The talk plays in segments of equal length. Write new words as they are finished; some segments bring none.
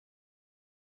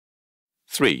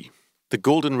3. The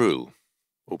Golden Rule,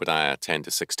 Obadiah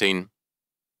 10-16.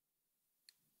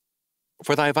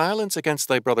 For thy violence against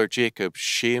thy brother Jacob,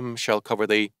 shame shall cover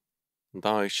thee, and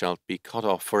thou shalt be cut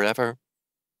off forever.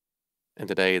 In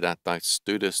the day that thou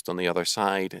stoodest on the other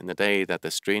side, in the day that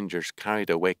the strangers carried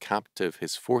away captive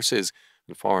his forces,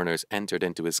 and foreigners entered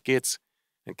into his gates,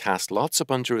 and cast lots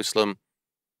upon Jerusalem,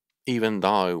 even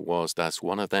thou wast as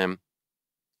one of them.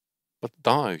 But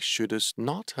thou shouldest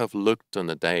not have looked on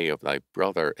the day of thy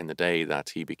brother in the day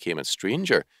that he became a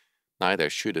stranger, neither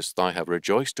shouldest thou have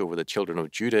rejoiced over the children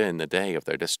of Judah in the day of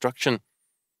their destruction,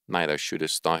 neither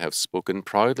shouldest thou have spoken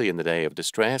proudly in the day of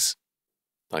distress.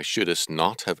 Thou shouldest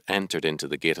not have entered into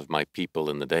the gate of my people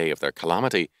in the day of their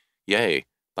calamity, yea,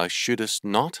 thou shouldest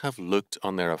not have looked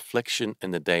on their affliction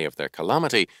in the day of their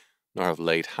calamity, nor have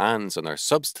laid hands on their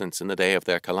substance in the day of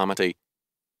their calamity.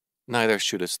 Neither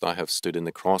shouldest thou have stood in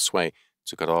the crossway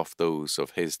to cut off those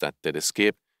of his that did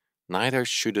escape, neither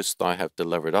shouldest thou have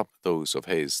delivered up those of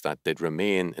his that did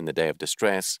remain in the day of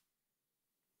distress.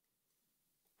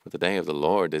 For the day of the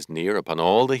Lord is near upon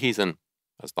all the heathen.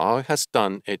 As thou hast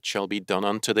done, it shall be done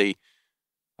unto thee.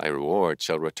 Thy reward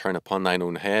shall return upon thine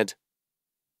own head.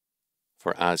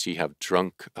 For as ye have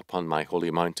drunk upon my holy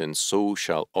mountain, so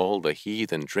shall all the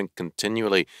heathen drink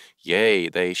continually. Yea,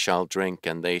 they shall drink,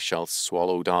 and they shall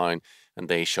swallow down, and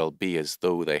they shall be as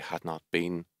though they had not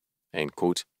been. End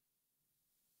quote.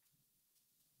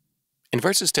 In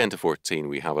verses 10-14,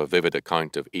 we have a vivid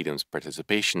account of Edom's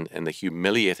participation in the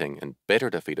humiliating and bitter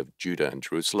defeat of Judah and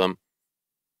Jerusalem.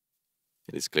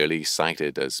 It is clearly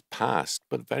cited as past,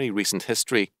 but very recent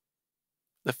history.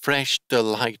 The fresh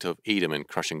delight of Edom in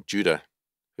crushing Judah,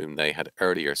 whom they had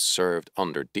earlier served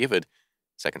under David,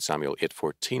 2 Samuel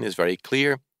 8:14, is very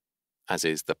clear, as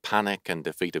is the panic and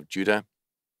defeat of Judah.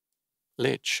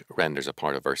 Leitch renders a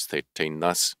part of verse 13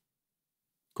 thus,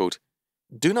 quote,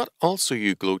 Do not also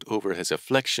you gloat over his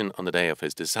affliction on the day of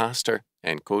his disaster,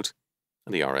 end quote.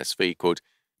 And the RSV, quote,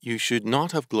 You should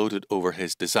not have gloated over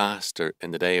his disaster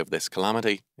in the day of this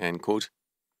calamity, end quote.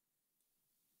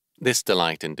 This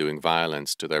delight in doing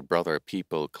violence to their brother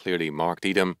people clearly marked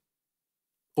Edom.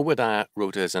 Obadiah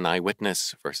wrote as an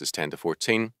eyewitness, verses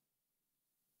 10-14.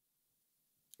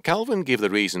 Calvin gave the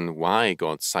reason why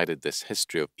God cited this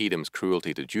history of Edom's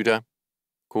cruelty to Judah.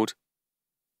 Quote,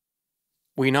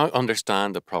 We now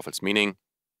understand the prophet's meaning,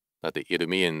 that the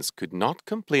Edomians could not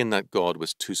complain that God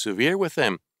was too severe with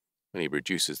them when he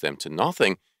reduces them to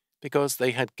nothing, because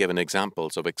they had given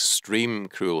examples of extreme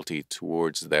cruelty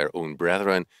towards their own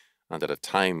brethren, and at a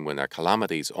time when their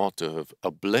calamities ought to have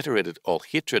obliterated all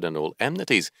hatred and all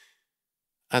enmities,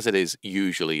 as it is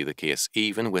usually the case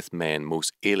even with men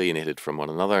most alienated from one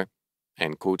another.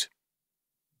 End quote.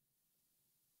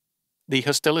 The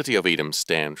hostility of Edom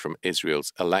stemmed from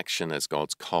Israel's election as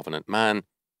God's covenant man,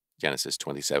 Genesis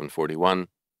 27:41.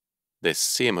 This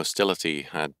same hostility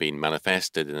had been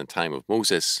manifested in the time of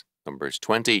Moses, Numbers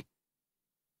 20.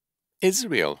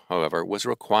 Israel, however, was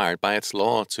required by its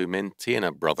law to maintain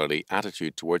a brotherly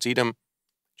attitude towards Edom,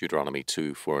 Deuteronomy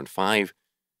 2:4-5.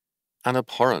 An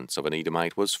abhorrence of an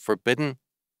Edomite was forbidden,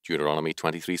 Deuteronomy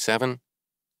 23:7.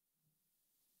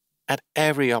 At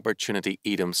every opportunity,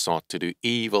 Edom sought to do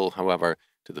evil, however,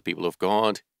 to the people of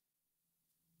God.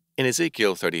 In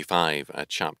Ezekiel 35, a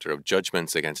chapter of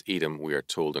judgments against Edom, we are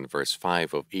told in verse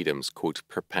 5 of Edom's, quote,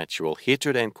 perpetual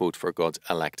hatred, end quote, for God's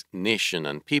elect nation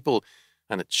and people,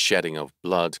 and its shedding of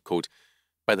blood, quote,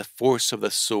 by the force of the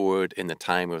sword in the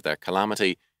time of their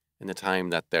calamity, in the time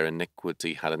that their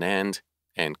iniquity had an end,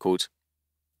 end quote.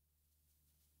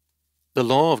 The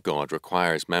law of God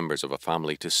requires members of a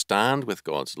family to stand with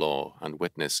God's law and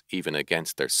witness even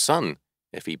against their son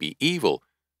if he be evil,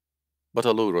 but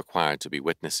although required to be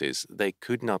witnesses, they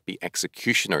could not be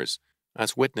executioners,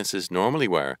 as witnesses normally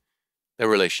were, their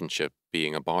relationship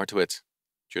being a bar to it,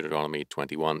 Deuteronomy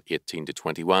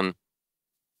 21:18-21.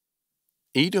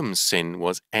 Edom's sin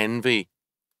was envy,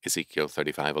 Ezekiel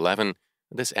 35:11,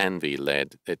 and this envy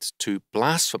led it to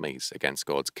blasphemies against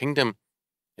God's kingdom,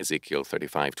 Ezekiel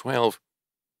 35:12.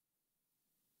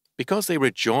 Because they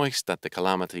rejoiced at the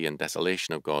calamity and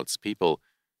desolation of God's people,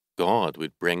 God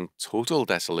would bring total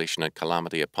desolation and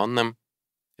calamity upon them,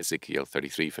 Ezekiel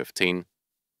 33:15.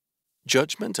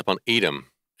 Judgment upon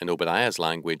Edom, in Obadiah's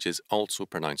language, is also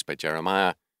pronounced by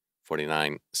Jeremiah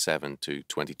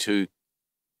 49:7-22.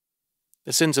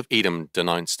 The sins of Edom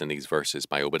denounced in these verses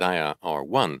by Obadiah are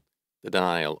 1. The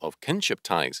denial of kinship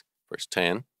ties, verse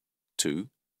 10,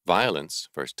 2. Violence,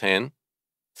 verse 10,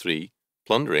 3.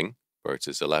 Plundering,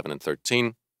 verses 11 and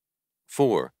 13,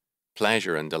 4.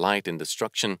 Pleasure and delight in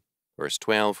destruction, verse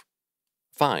 12,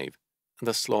 5. And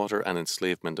the slaughter and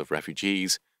enslavement of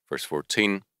refugees, verse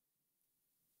 14.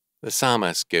 The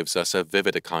psalmist gives us a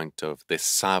vivid account of this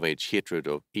savage hatred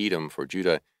of Edom for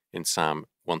Judah in Psalm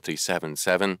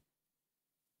 137:7.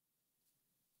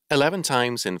 11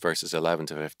 times in verses 11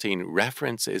 to 15,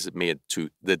 reference is made to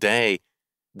the day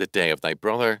of thy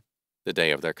brother, the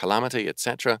day of their calamity,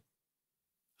 etc.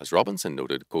 As Robinson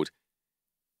noted, quote,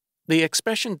 the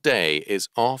expression day is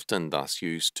often thus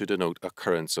used to denote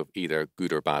occurrence of either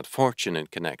good or bad fortune in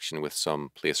connection with some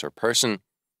place or person.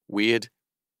 Wade,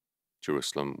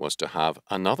 Jerusalem was to have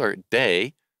another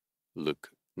day, Luke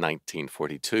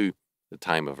 19:42, the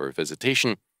time of her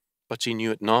visitation, but she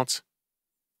knew it not.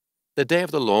 The day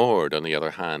of the Lord, on the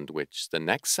other hand, which the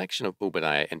next section of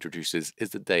Obadiah introduces, is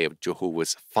the day of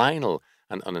Jehovah's final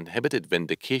and uninhibited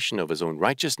vindication of his own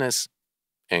righteousness.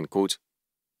 End quote.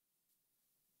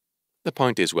 The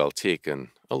point is well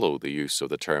taken, although the use of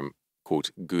the term, quote,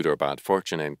 good or bad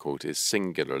fortune, end quote, is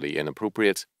singularly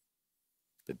inappropriate.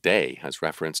 The day has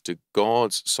reference to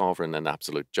God's sovereign and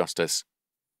absolute justice.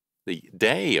 The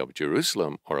day of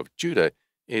Jerusalem or of Judah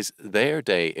is their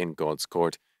day in God's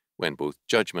court, when both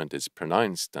judgment is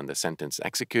pronounced and the sentence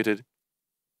executed.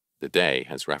 The day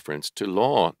has reference to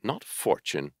law, not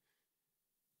fortune.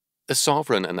 The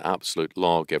sovereign and absolute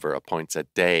lawgiver appoints a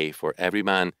day for every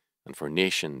man and for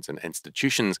nations and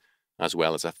institutions, as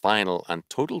well as a final and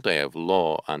total day of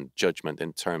law and judgment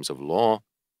in terms of law.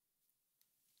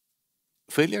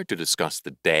 Failure to discuss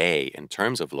the day in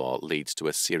terms of law leads to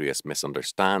a serious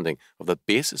misunderstanding of the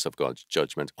basis of God's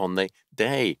judgment on the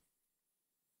day.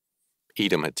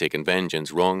 Edom had taken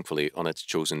vengeance wrongfully on its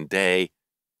chosen day,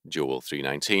 Joel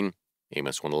 3:19,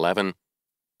 Amos 1:11,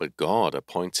 but God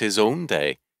appoints his own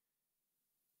day.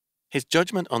 His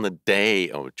judgment on the day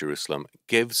of Jerusalem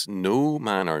gives no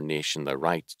man or nation the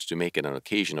right to make it an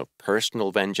occasion of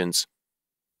personal vengeance.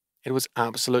 It was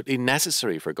absolutely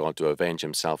necessary for God to avenge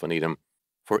himself on Edom,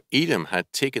 for Edom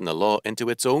had taken the law into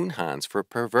its own hands for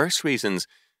perverse reasons,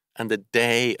 and the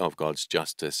day of God's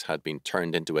justice had been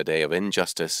turned into a day of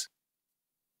injustice.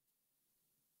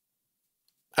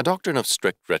 A doctrine of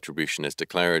strict retribution is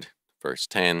declared. Verse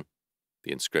 10,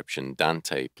 the inscription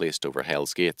Dante placed over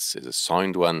hell's gates is a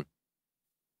sound one.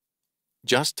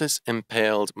 Justice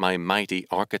impelled my mighty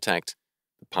architect,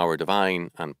 the power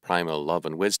divine and primal love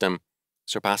and wisdom,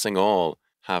 surpassing all,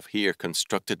 have here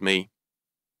constructed me.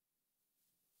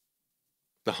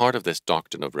 The heart of this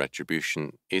doctrine of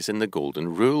retribution is in the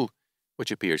Golden Rule,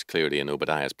 which appears clearly in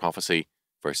Obadiah's prophecy,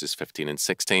 verses 15 and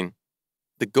 16.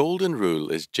 The Golden Rule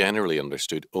is generally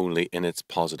understood only in its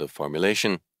positive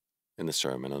formulation, in the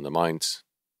Sermon on the Mount.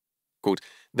 Quote,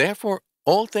 therefore,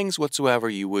 all things whatsoever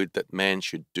you would that men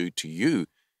should do to you,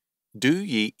 do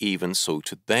ye even so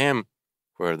to them,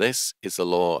 for this is the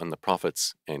law and the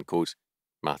prophets, end quote,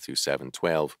 Matthew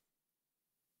 7:12.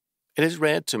 It is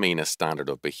read to mean a standard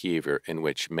of behaviour in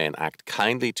which men act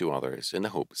kindly to others in the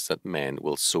hopes that men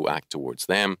will so act towards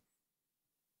them.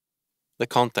 The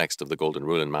context of the Golden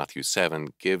Rule in Matthew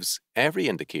 7 gives every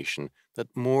indication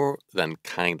that more than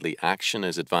kindly action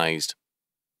is advised.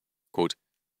 Quote,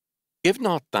 give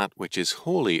not that which is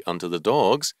holy unto the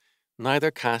dogs,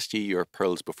 neither cast ye your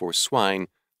pearls before swine,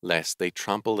 lest they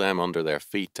trample them under their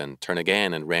feet and turn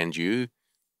again and rend you.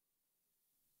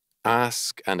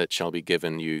 Ask, and it shall be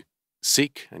given you.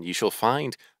 Seek, and ye shall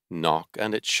find. Knock,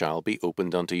 and it shall be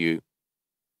opened unto you.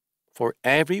 For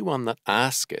every one that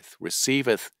asketh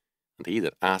receiveth, and he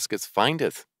that asketh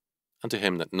findeth, and to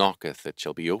him that knocketh it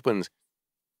shall be opened.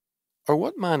 Or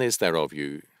what man is there of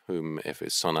you, whom if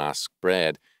his son ask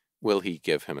bread, will he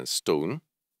give him a stone?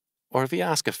 Or if he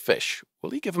ask a fish,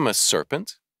 will he give him a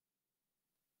serpent?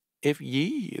 If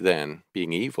ye then,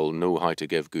 being evil, know how to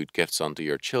give good gifts unto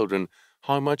your children,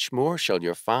 how much more shall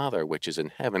your Father which is in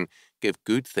heaven give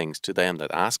good things to them that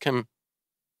ask him?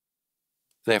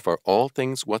 Therefore all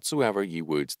things whatsoever ye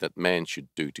would that men should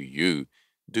do to you,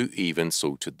 do even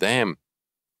so to them,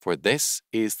 for this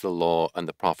is the law and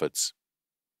the prophets.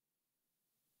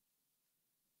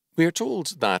 We are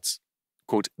told that,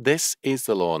 quote, this is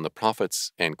the law and the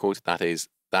prophets, end quote, that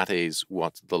is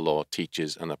what the law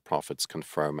teaches and the prophets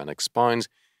confirm and expound.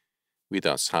 We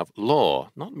thus have law,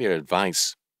 not mere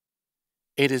advice.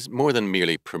 It is more than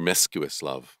merely promiscuous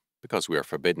love, because we are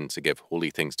forbidden to give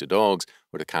holy things to dogs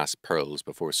or to cast pearls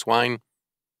before swine.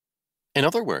 In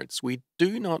other words, we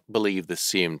do not believe the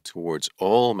same towards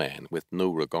all men with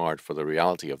no regard for the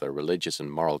reality of their religious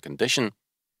and moral condition.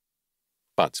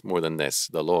 But more than this,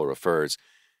 the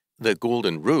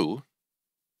Golden Rule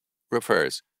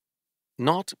refers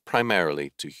not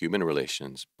primarily to human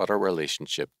relations, but our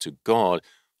relationship to God,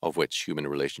 of which human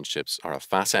relationships are a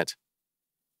facet.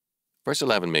 Verse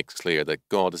 11 makes clear that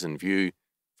God is in view.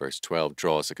 Verse 12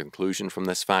 draws a conclusion from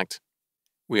this fact.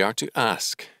 We are to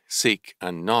ask, seek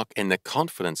and knock in the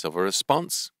confidence of a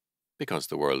response, because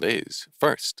the world is,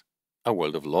 first, a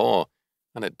world of law,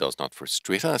 and it does not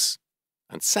frustrate us.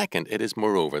 And second, it is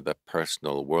moreover the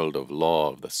personal world of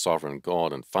law of the sovereign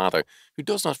God and Father, who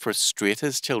does not frustrate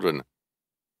his children.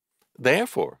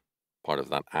 Therefore, part of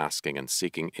that asking and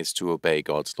seeking is to obey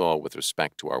God's law with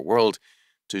respect to our world,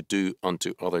 to do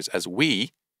unto others as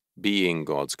we, being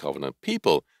God's covenant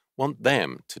people, want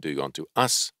them to do unto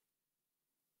us.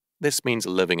 This means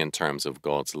living in terms of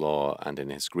God's law and in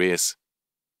His grace.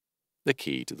 The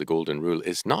key to the Golden Rule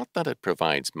is not that it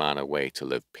provides man a way to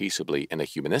live peaceably in a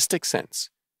humanistic sense,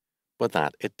 but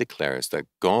that it declares that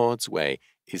God's way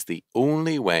is the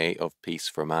only way of peace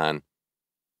for man.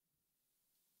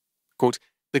 Quote,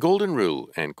 the Golden Rule,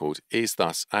 end quote, is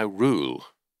thus a rule,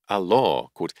 a law.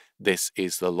 Quote, this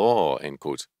is the law, end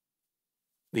quote.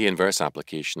 The inverse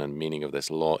application and meaning of this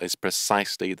law is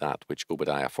precisely that which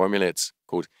Obadiah formulates.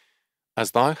 Quote,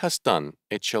 as thou hast done,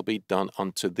 it shall be done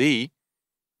unto thee.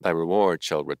 Thy reward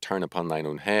shall return upon thine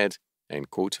own head. End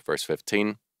quote, verse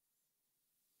 15.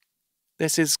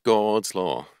 This is God's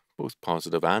law. Both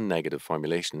positive and negative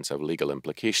formulations have legal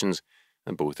implications,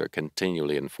 and both are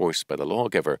continually enforced by the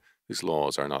lawgiver, whose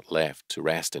laws are not left to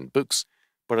rest in books,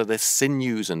 but are the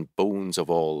sinews and bones of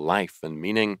all life and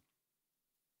meaning.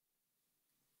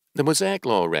 The Mosaic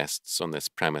Law rests on this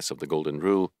premise of the Golden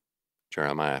Rule.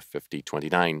 Jeremiah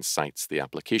 50:29 cites the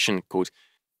application, quote,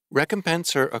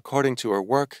 recompense her according to her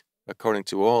work, according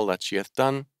to all that she hath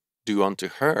done, do unto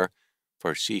her,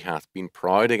 for she hath been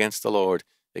proud against the Lord,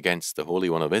 against the Holy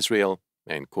One of Israel.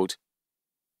 End quote.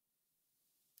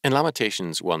 In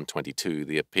Lamentations 1:22,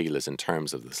 the appeal is in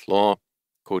terms of this law,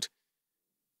 quote,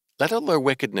 let all their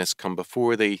wickedness come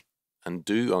before thee, and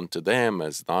do unto them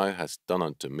as thou hast done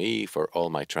unto me for all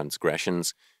my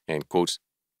transgressions. End quote.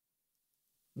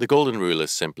 The Golden Rule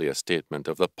is simply a statement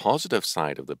of the positive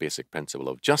side of the basic principle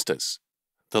of justice,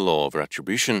 the law of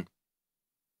retribution.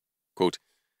 Quote,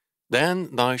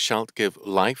 then thou shalt give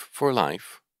life for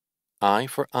life, eye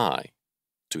for eye,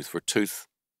 tooth for tooth,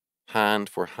 hand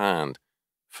for hand,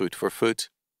 foot for foot,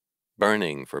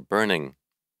 burning for burning,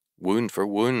 wound for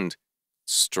wound,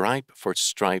 stripe for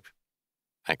stripe.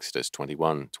 Exodus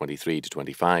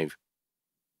 21:23-25.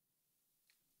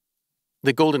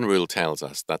 The Golden Rule tells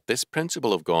us that this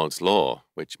principle of God's law,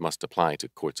 which must apply to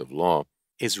courts of law,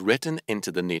 is written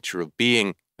into the nature of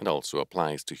being and also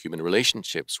applies to human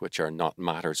relationships which are not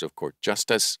matters of court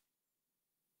justice.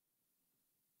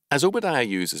 As Obadiah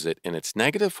uses it in its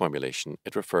negative formulation,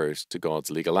 it refers to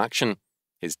God's legal action,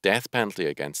 his death penalty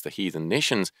against the heathen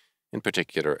nations, in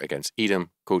particular against Edom.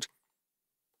 Quote,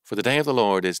 for the day of the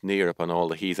Lord is near upon all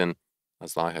the heathen,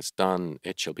 as thou hast done,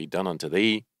 it shall be done unto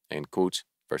thee. End quote.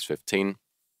 Verse 15.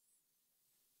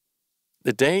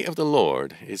 The day of the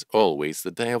Lord is always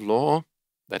the day of law,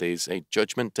 that is, a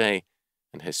judgment day,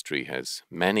 and history has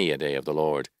many a day of the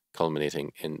Lord,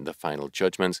 culminating in the final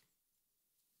judgment.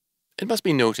 It must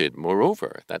be noted,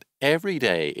 moreover, that every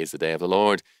day is the day of the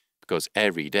Lord, because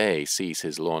every day sees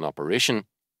his law in operation,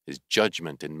 his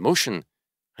judgment in motion,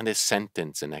 and his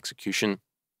sentence in execution.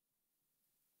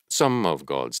 Some of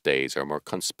God's days are more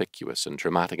conspicuous and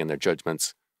dramatic in their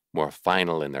judgments, more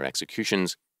final in their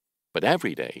executions, but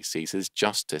every day sees his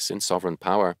justice in sovereign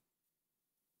power.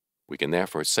 We can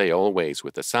therefore say always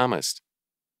with the psalmist,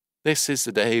 this is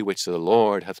the day which the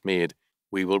Lord hath made,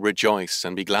 we will rejoice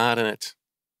and be glad in it.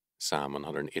 Psalm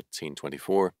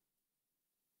 118:24.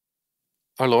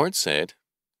 Our Lord said,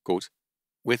 quote,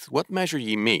 with what measure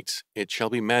ye mete, it shall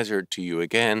be measured to you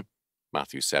again.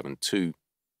 Matthew 7:2.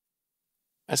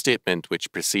 A statement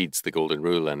which precedes the Golden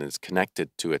Rule and is connected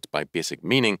to it by basic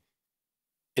meaning.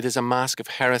 It is a mask of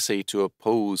heresy to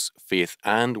oppose faith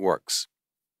and works.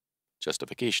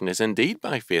 Justification is indeed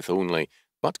by faith only,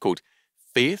 but, quote,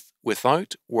 faith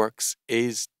without works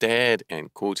is dead,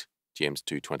 end quote, James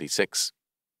 2:26.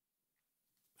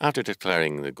 After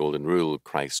declaring the Golden Rule,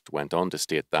 Christ went on to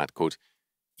state that, quote,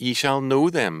 ye shall know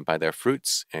them by their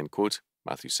fruits, end quote,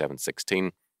 Matthew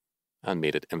 7:16, and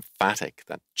made it emphatic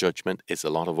that judgment is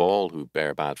the lot of all who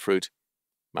bear bad fruit,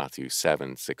 Matthew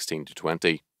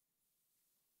 7:16-20.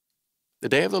 The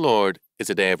day of the Lord is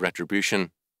a day of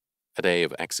retribution, a day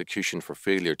of execution for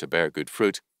failure to bear good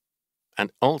fruit,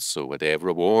 and also a day of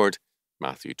reward,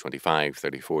 Matthew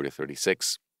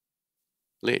 25:34-36.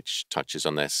 Leach touches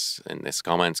on this in this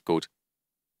comments, quote,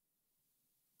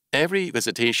 every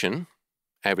visitation,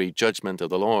 every judgment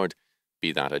of the Lord,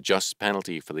 be that a just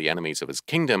penalty for the enemies of his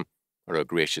kingdom, or a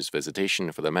gracious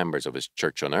visitation for the members of his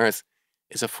church on earth,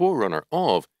 is a forerunner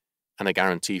of, and a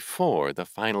guarantee for, the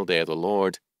final day of the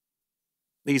Lord.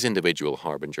 These individual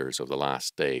harbingers of the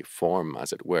last day form,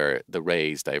 as it were, the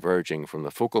rays diverging from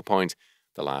the focal point,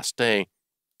 the last day,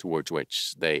 towards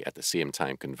which they at the same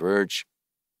time converge.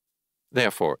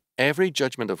 Therefore, every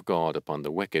judgment of God upon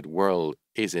the wicked world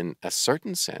is in a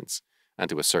certain sense, and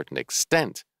to a certain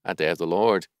extent, a day of the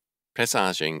Lord,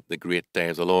 presaging the great day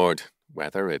of the Lord,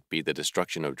 whether it be the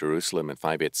destruction of Jerusalem in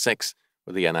 586,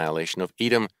 or the annihilation of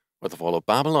Edom, or the fall of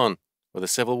Babylon, or the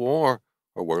Civil War,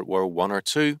 or World War I or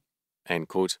II. End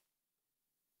quote.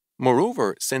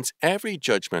 Moreover, since every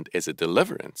judgment is a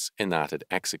deliverance in that it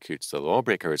executes the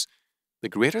lawbreakers, the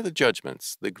greater the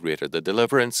judgments, the greater the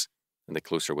deliverance, and the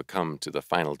closer we come to the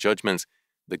final judgments,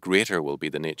 the greater will be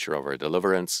the nature of our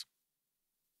deliverance.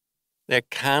 There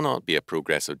cannot be a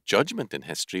progress of judgment in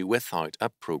history without a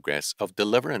progress of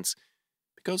deliverance,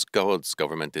 because God's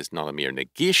government is not a mere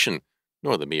negation,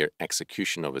 nor the mere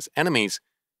execution of his enemies,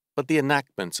 but the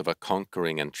enactments of a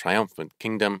conquering and triumphant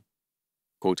kingdom.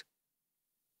 Quote,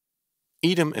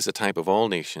 Edom is a type of all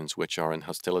nations which are in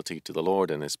hostility to the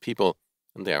Lord and his people,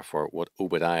 and therefore what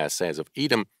Obadiah says of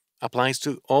Edom applies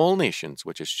to all nations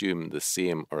which assume the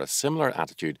same or a similar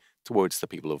attitude towards the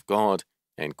people of God.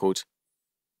 End quote.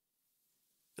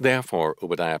 Therefore,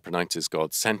 Obadiah pronounces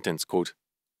God's sentence, quote,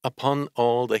 upon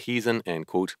all the heathen, end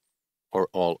quote, or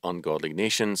all ungodly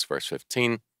nations, verse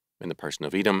 15, in the person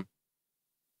of Edom.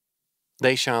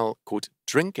 They shall, quote,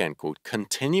 drink, end quote,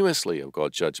 continuously of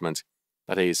God's judgment,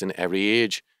 that is, in every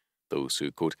age. Those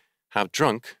who, quote, have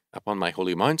drunk upon my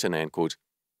holy mountain, end quote,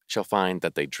 shall find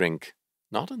that they drink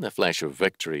not in the flesh of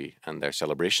victory and their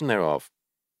celebration thereof,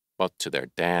 but to their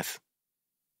death.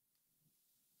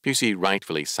 Pusey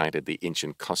rightfully cited the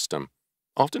ancient custom,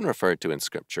 often referred to in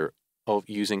Scripture, of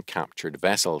using captured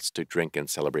vessels to drink in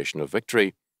celebration of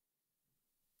victory.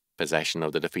 Possession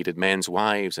of the defeated men's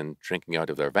wives and drinking out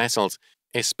of their vessels,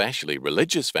 especially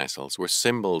religious vessels, were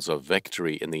symbols of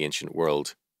victory in the ancient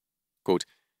world. Quote,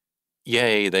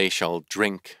 yea, they shall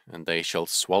drink, and they shall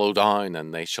swallow down,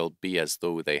 and they shall be as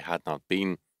though they had not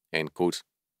been. End quote.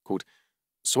 Quote,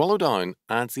 swallow down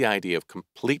adds the idea of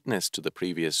completeness to the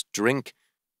previous drink.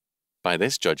 By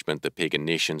this judgment, the pagan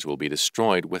nations will be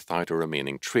destroyed without a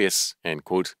remaining trace. End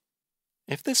quote.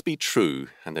 If this be true,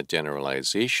 and the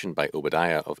generalization by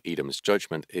Obadiah of Edom's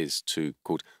judgment is to,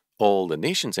 quote, all the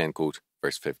nations, end quote,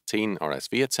 verse 15,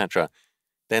 RSV, etc.,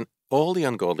 then all the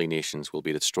ungodly nations will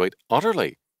be destroyed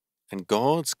utterly, and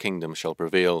God's kingdom shall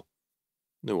prevail.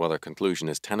 No other conclusion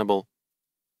is tenable.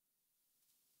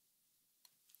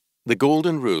 The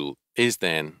golden rule is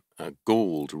then a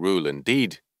gold rule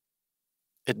indeed.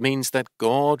 It means that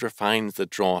God refines the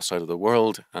dross out of the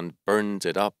world and burns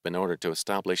it up in order to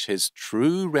establish his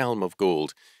true realm of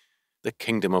gold, the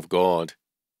kingdom of God.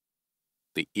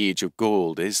 The age of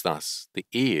gold is thus the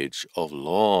age of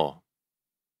law.